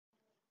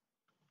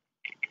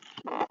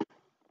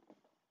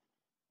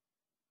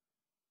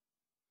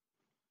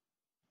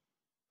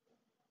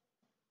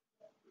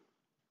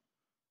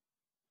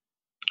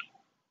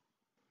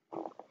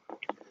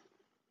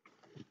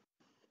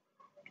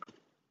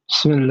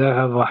بسم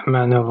الله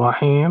الرحمن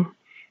الرحيم.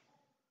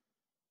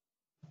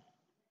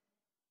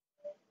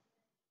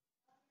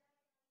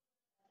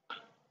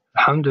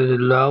 الحمد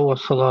لله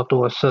والصلاة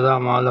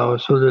والسلام على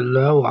رسول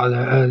الله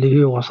وعلى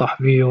آله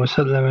وصحبه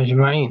وسلم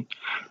أجمعين.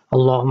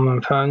 اللهم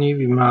انفعني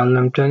بما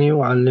علمتني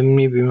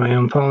وعلمني بما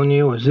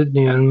ينفعني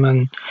وزدني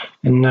علما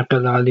إنك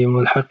العليم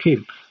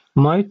الحكيم.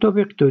 My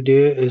topic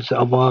today is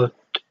about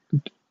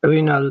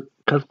renal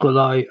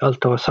calculi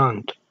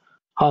ultrasound,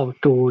 how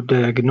to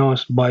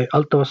diagnose by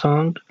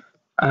ultrasound,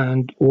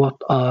 and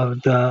what are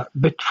the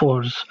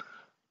pitfalls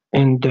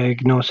in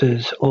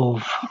diagnosis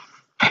of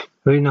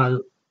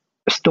renal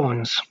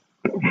stones.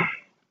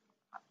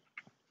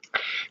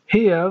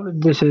 Here,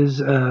 this is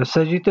a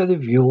sagittal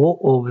view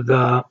of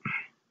the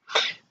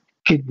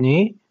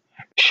kidney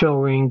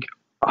showing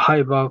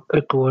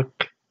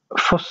hyperechoic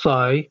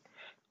foci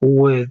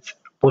with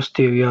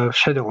posterior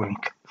shadowing.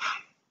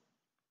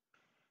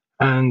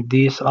 And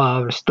these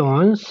are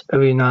stones,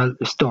 renal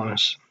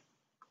stones.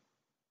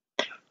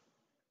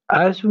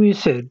 As we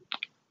said,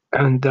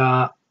 and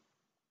the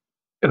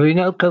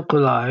renal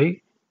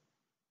calculi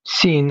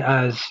seen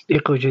as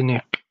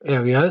echogenic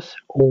areas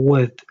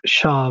with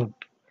sharp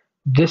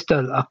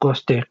distal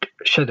acoustic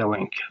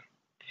shadowing.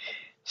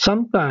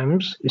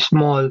 Sometimes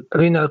small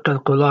renal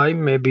calculi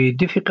may be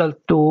difficult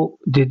to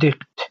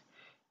detect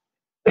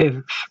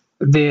if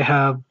they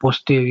have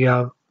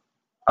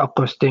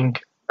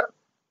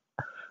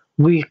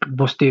weak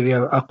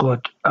posterior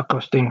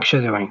acoustic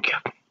shadowing.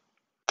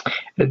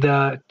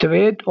 The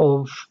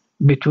trade-off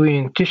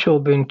between tissue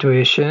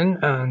penetration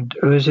and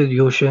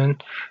resolution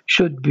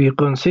should be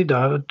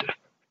considered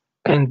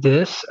in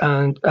this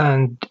and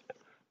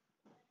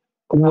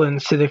when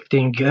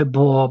selecting a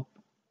probe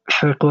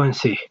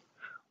frequency,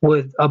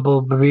 with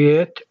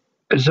appropriate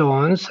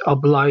zones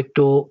applied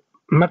to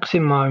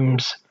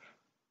maximize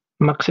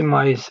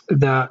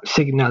the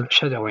signal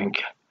shadowing.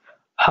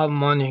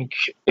 Harmonic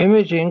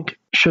imaging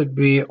should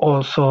be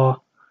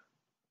also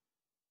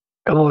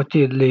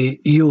routinely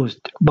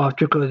used,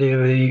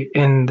 particularly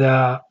in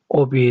the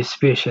obese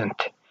patient.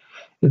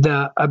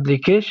 The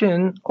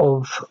application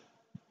of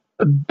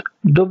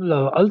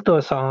Doppler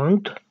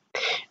ultrasound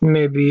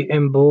may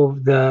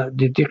improve the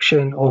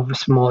detection of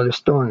small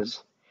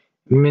stones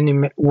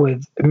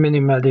with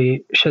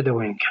minimally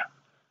shadowing.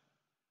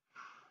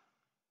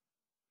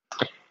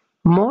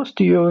 Most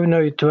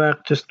urinary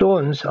tract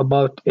stones,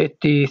 about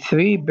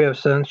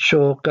 83%,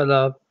 show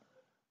color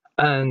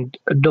and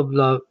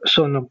Doppler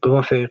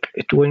sonographic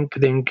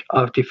twinkling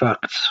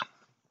artifacts.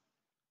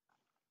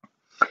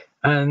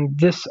 And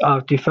this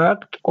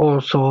artifact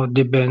also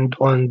depends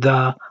on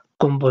the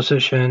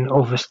composition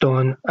of a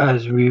stone,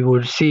 as we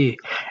will see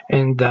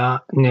in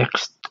the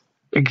next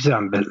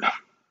example.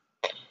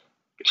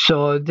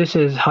 So this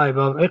is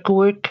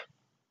hyperechoic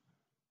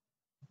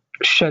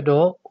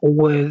shadow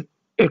with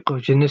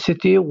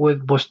echogenicity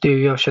with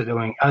posterior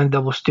shadowing, and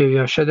the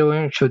posterior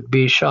shadowing should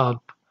be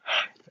sharp.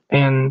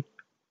 And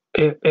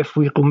if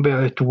we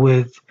compare it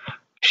with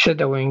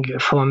shadowing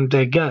from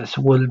the gas,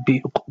 we'll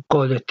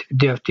call it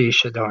dirty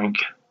shadowing.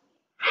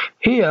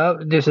 Here,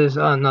 this is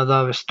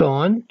another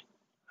stone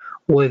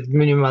with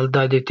minimal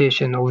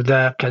dilatation of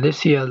the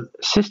calyceal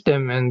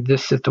system in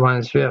this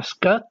transverse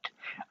cut.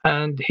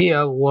 And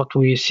here what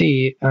we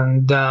see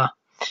in the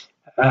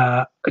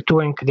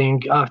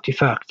twinkling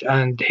artifact.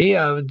 And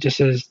here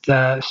this is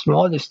the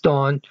small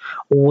stone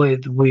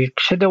with weak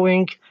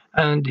shadowing.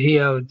 And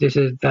here this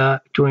is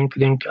the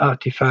twinkling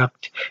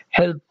artifact.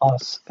 Help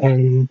us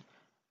in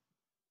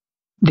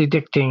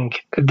detecting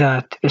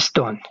that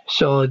stone.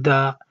 So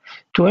the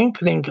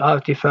twinkling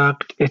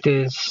artifact, it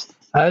is,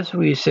 as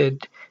we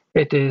said,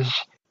 it is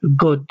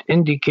good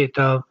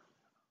indicator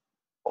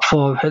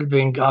for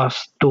helping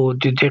us to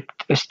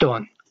detect a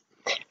stone,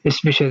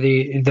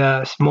 especially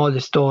the small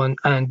stone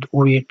and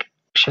weak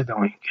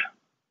shadowing.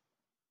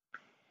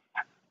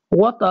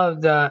 What are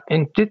the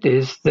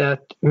entities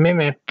that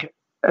mimic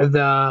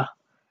the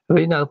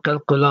renal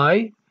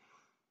calculi?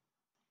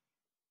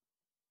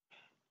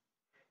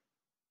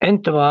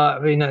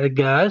 Intrarenal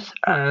gas,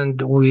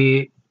 and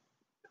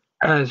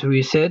as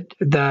we said,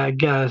 the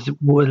gas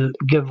will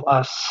give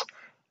us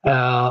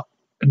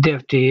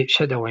dirty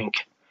shadowing.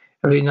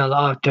 Renal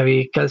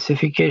artery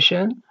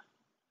calcification,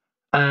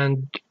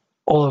 and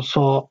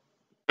also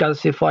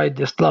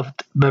calcified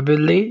sloughed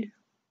papillae,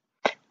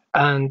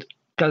 and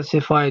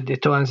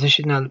calcified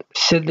transitional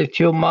cell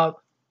tumor,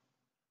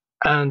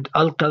 and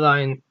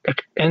alkaline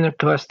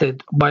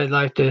encrusted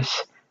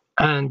bilitis,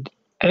 and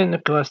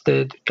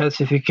encrusted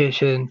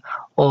calcification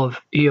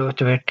of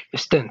ureteric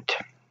stent.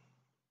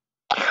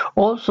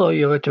 Also,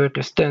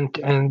 ureteric stent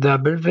in the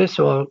pelvis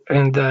or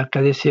in the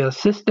calyceal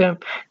system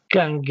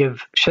can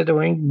give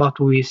shadowing, but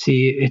we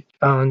see it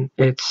on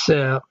its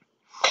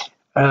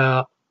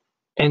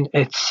in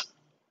its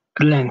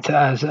length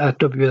as a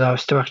tubular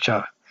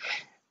structure.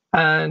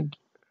 And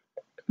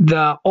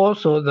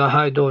also the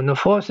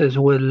hydronephrosis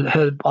will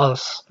help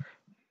us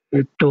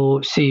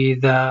to see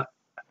the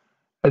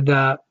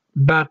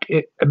back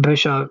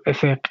pressure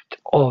effect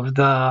of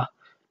the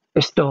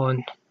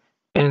stone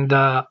in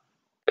the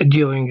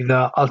during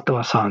the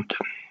ultrasound.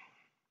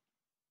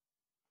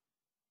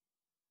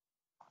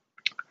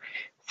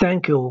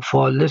 Thank you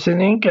for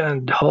listening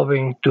and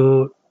hoping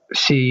to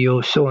see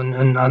you soon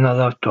in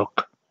another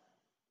talk.